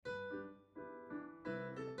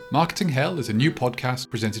Marketing Hell is a new podcast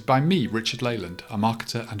presented by me, Richard Leyland, a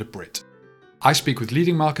marketer and a Brit. I speak with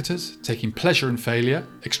leading marketers, taking pleasure in failure,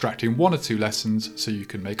 extracting one or two lessons so you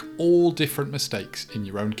can make all different mistakes in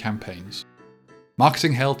your own campaigns.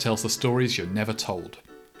 Marketing Hell tells the stories you're never told.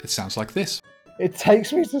 It sounds like this. It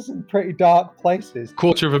takes me to some pretty dark places.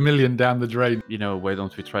 $250,000 down the drain. Why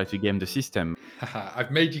don't we try to game the system? I've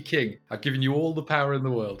made you king. I've given you all the power in the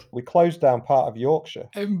world. We closed down part of Yorkshire.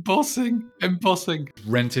 Embossing.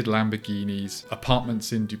 Rented Lamborghinis,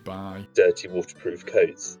 apartments in Dubai. Dirty waterproof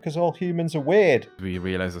coats. Because all humans are weird. We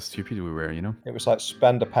realized how stupid we were, It was like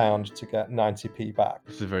spend £1 to get 90p back.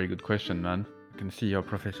 It's a very good question, man. You can see you're a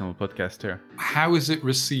professional podcaster. How is it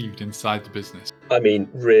received inside the business? I mean,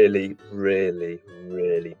 really, really,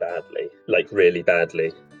 really badly. Like, really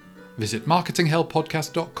badly. Visit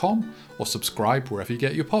marketinghellpodcast.com or subscribe wherever you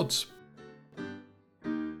get your pods.